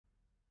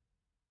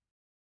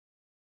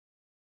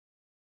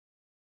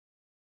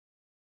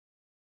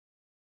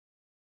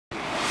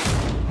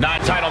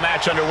Non-title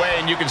match underway,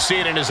 and you can see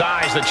it in his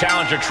eyes. The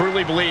challenger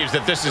truly believes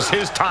that this is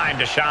his time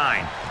to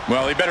shine.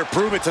 Well, he better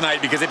prove it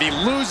tonight, because if he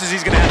loses,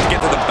 he's going to have to get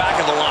to the back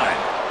of the line.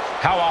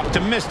 How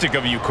optimistic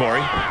of you,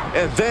 Corey.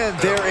 And then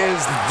there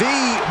is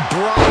the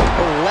Brock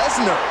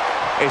Lesnar,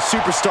 a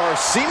superstar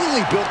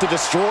seemingly built to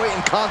destroy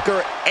and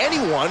conquer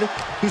anyone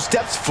who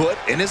steps foot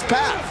in his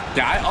path.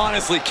 Yeah, I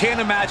honestly can't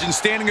imagine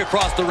standing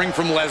across the ring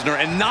from Lesnar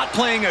and not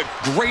playing a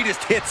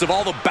greatest hits of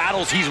all the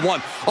battles he's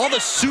won, all the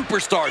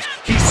superstars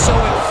he's so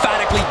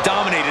emphatically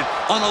dominated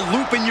on a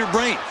loop in your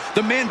brain.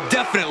 The man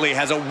definitely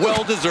has a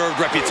well-deserved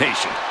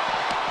reputation.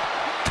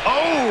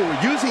 Oh,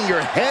 using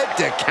your head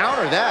to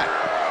counter that.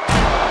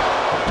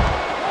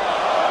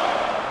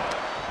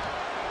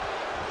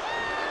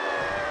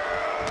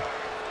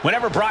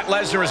 Whenever Brock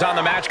Lesnar is on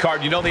the match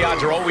card, you know the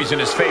odds are always in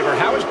his favor.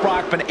 How has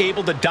Brock been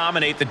able to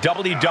dominate the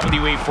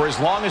WWE for as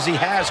long as he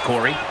has,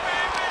 Corey?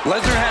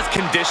 Lesnar has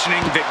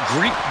conditioning that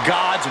Greek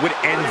gods would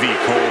envy,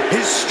 Cole.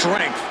 His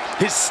strength,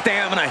 his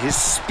stamina, his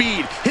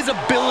speed, his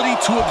ability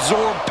to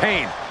absorb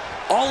pain.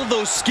 All of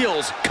those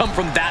skills come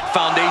from that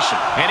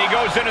foundation. And he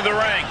goes into the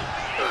ring.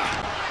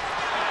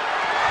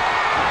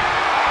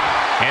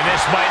 And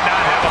this might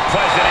not have a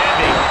pleasant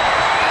ending.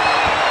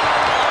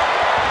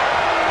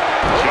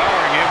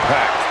 Jarring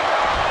impact.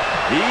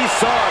 He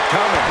saw it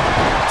coming.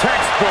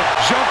 Textbook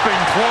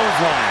jumping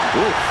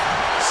clothesline. Oof.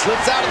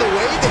 Slips out of the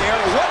way there.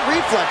 What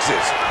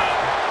reflexes?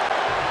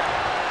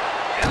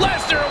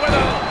 Lesnar with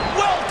a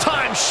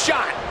well-timed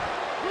shot.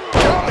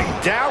 Coming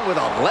down with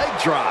a leg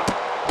drop.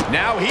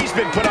 Now he's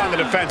been put on the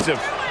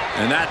defensive.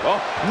 And that,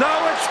 No,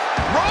 it's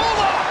roll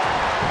up.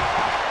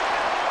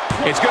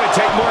 It's going to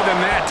take more than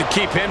that to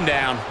keep him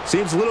down.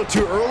 Seems a little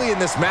too early in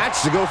this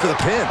match to go for the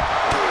pin.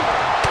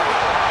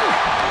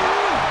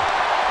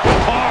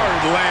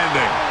 hard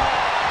landing.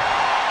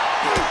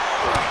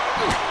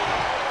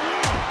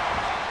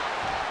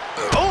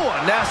 Oh,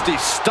 a nasty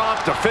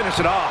stomp to finish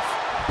it off.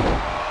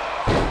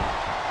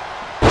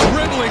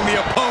 Dribbling the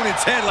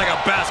opponent's head like a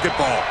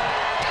basketball.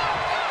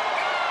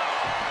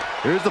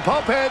 Here's the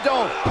pump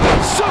handle.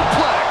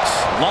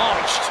 Suplex.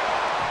 Launched.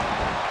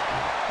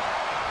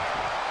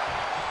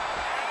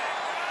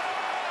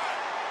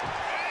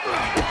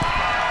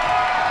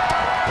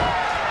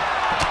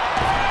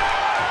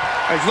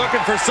 He's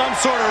looking for some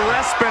sort of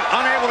respite,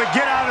 unable to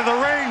get out of the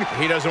ring.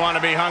 He doesn't want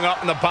to be hung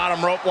up in the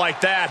bottom rope like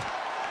that.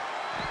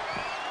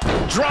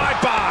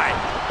 Drive-by.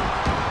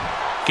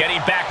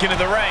 Getting back into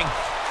the ring.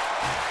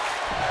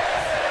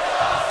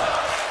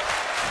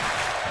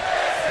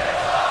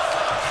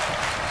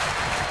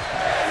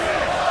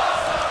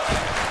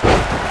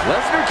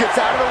 Lesnar gets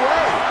out of the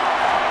way.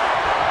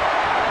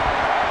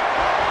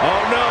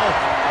 Oh, no.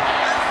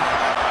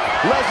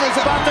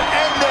 Lesnar's about to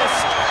end this.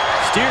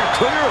 Steered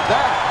clear of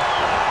that.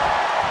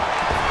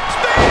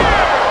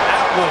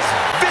 Was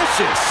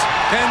vicious,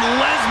 and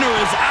Lesnar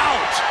is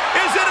out.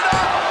 Is it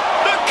enough?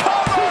 The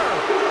cover!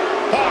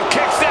 Oh,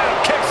 kicks out,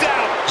 kicks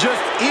out.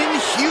 Just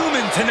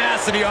inhuman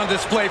tenacity on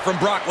display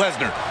from Brock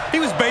Lesnar. He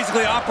was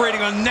basically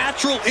operating on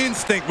natural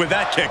instinct with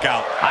that kick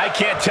out. I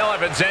can't tell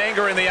if it's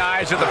anger in the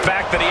eyes or the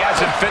fact that he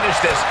hasn't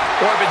finished this,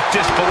 or if it's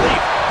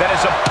disbelief that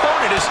his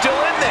opponent is still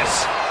in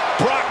this.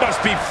 Brock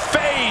must be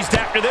phased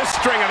after this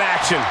string of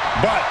action.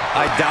 But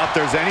I doubt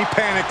there's any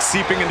panic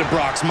seeping into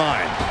Brock's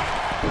mind.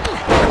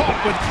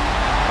 Caught with...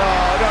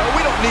 Oh, no,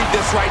 we don't need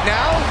this right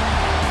now.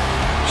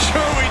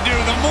 Sure we do.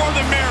 The more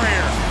the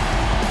merrier.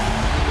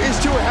 These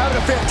two are having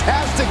a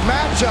fantastic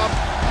matchup.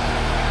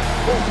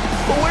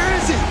 But where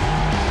is he?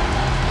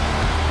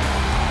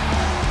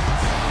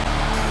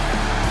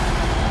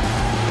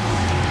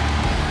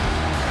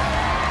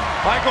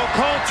 Michael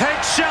Cole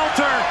takes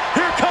shelter.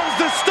 Here comes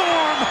the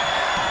storm.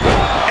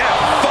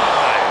 F5.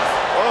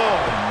 Oh,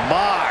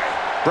 my.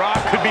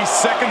 Brock could be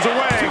seconds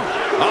away.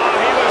 Oh,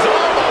 he was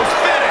almost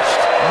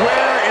finished.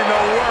 Where in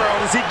the world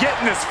is he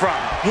getting this from?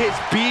 His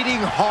beating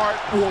heart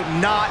will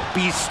not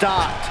be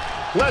stopped.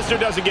 Lesnar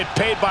doesn't get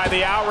paid by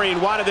the hour. He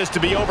wanted this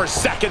to be over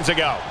seconds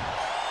ago.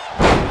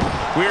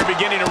 We are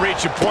beginning to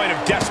reach a point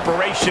of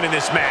desperation in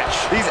this match.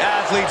 These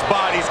athletes'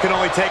 bodies can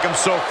only take them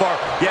so far.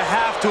 You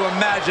have to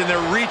imagine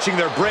they're reaching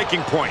their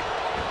breaking point.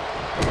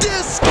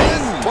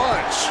 Discus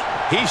punch.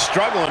 He's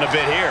struggling a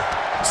bit here.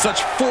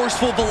 Such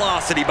forceful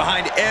velocity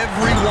behind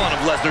every one of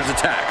Lesnar's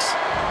attacks.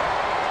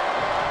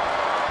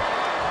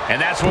 And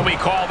that's what we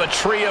call the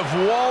Tree of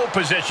Woe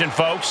position,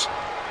 folks.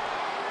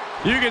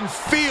 You can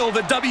feel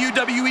the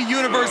WWE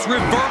Universe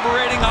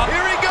reverberating up.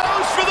 Here he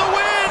goes for the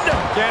win!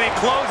 Can he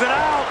close it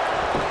out?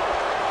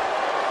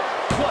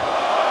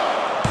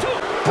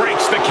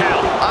 Breaks the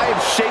count. I am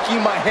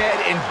shaking my head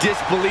in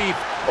disbelief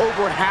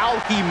over how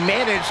he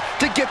managed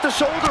to get the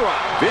shoulder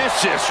up.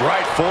 Vicious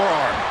right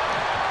forearm.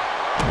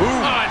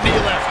 Ooh. Knee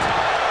lift.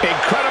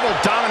 Incredible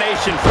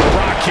domination from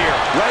Brock here.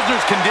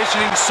 Lesnar's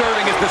conditioning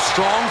serving as the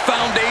strong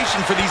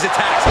foundation for these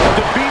attacks.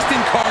 The Beast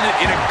incarnate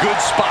in a good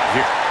spot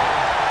here.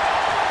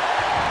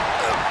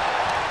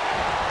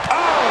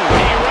 Oh,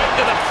 knee right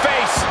to the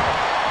face.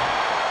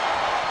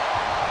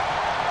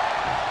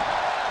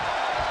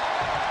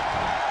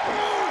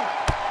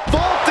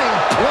 Vaulting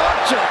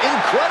plunge finisher.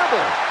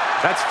 Incredible.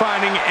 That's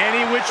finding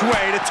any which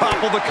way to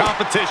topple the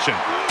competition.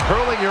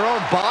 Hurling your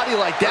own body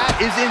like that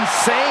is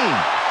insane.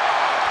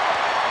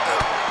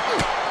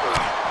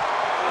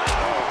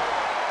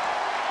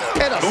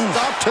 And a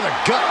stop to the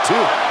gut,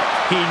 too.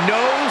 He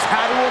knows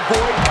how to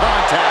avoid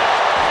contact.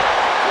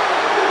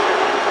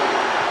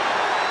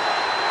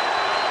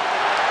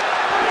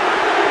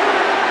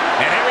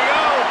 And here we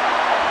go.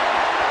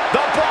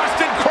 The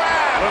Boston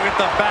Crab. Look at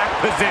the back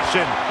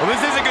position. Well,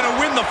 this isn't going to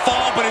win the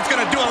fall, but it's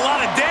going to do a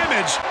lot of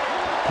damage.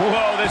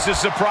 Whoa, this is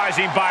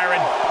surprising, Byron.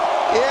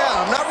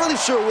 Yeah, I'm not really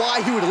sure why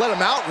he would let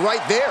him out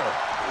right there.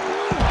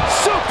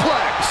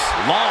 Suplex.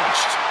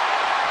 Launched.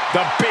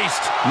 The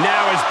Beast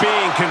now is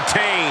being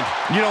contained.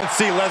 You don't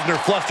see Lesnar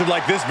flustered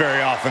like this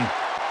very often.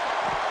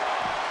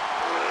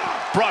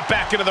 Brought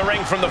back into the ring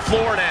from the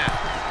floor now.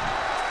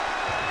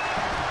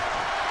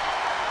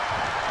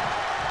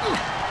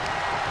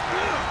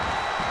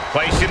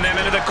 Placing them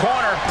into the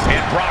corner,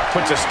 and Brock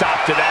puts a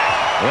stop to that.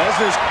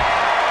 Lesnar's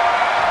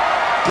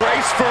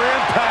brace for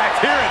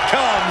impact. Here it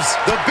comes.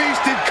 The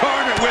Beast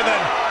incarnate with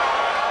him.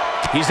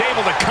 He's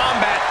able to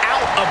combat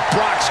out of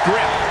Brock's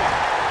grip.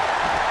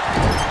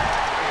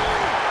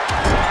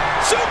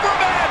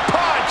 Superman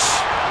punch!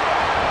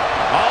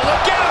 Oh,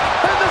 look out!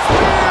 And the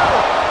spear!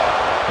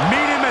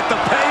 Meet him at the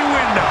pay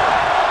window.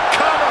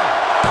 Cover!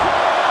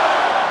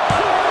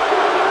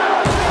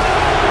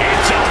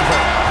 It's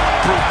over.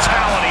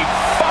 Brutality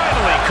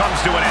finally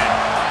comes to an end.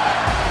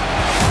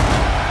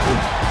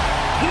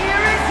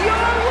 Here is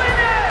your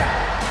winner!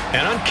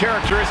 An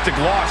uncharacteristic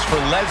loss for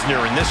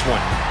Lesnar in this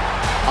one.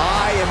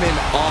 I am in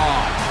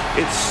awe.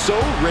 It's so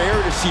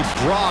rare to see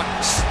Brock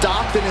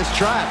stopped in his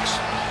tracks.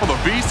 Well,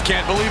 the Beast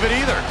can't believe it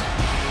either.